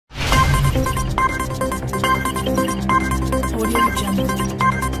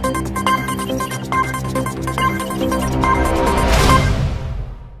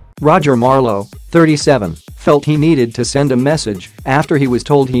Roger Marlow, 37, felt he needed to send a message after he was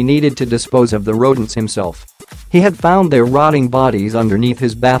told he needed to dispose of the rodents himself. He had found their rotting bodies underneath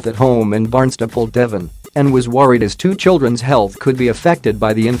his bath at home in Barnstaple, Devon, and was worried his two children's health could be affected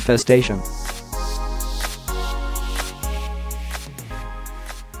by the infestation.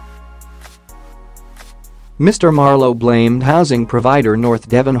 Mr Marlow blamed housing provider North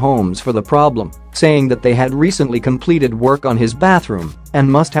Devon Homes for the problem, saying that they had recently completed work on his bathroom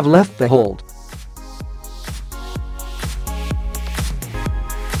and must have left the hold.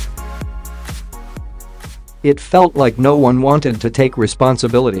 "It felt like no one wanted to take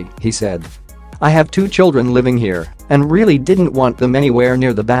responsibility," he said. "I have two children living here and really didn't want them anywhere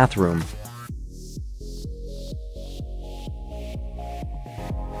near the bathroom."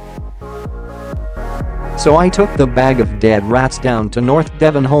 "So I took the bag of dead rats down to North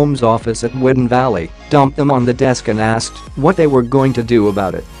Devon Homes office at Whiddon Valley, dumped them on the desk and asked what they were going to do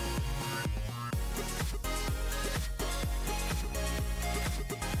about it."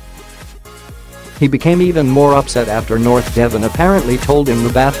 He became even more upset after North Devon apparently told him the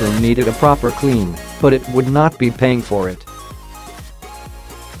bathroom needed a proper clean, but it would not be paying for it.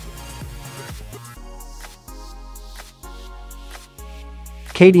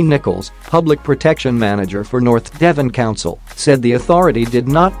 Katy Nicolls, Public Protection Manager for North Devon Council, said the authority did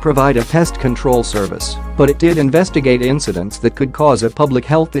not provide a pest control service, but it did investigate incidents that could cause a public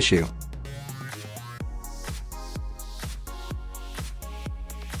health issue.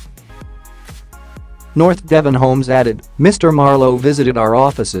 North Devon Homes added, "Mr Marlow visited our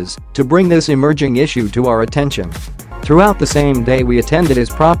offices to bring this emerging issue to our attention. Throughout the same day we attended his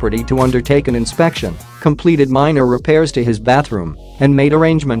property to undertake an inspection, completed minor repairs to his bathroom, and made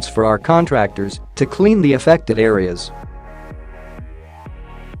arrangements for our contractors to clean the affected areas."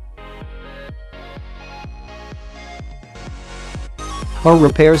 "Our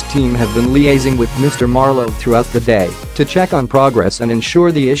repairs team have been liaising with Mr Marlow throughout the day to check on progress and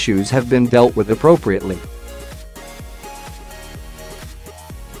ensure the issues have been dealt with appropriately."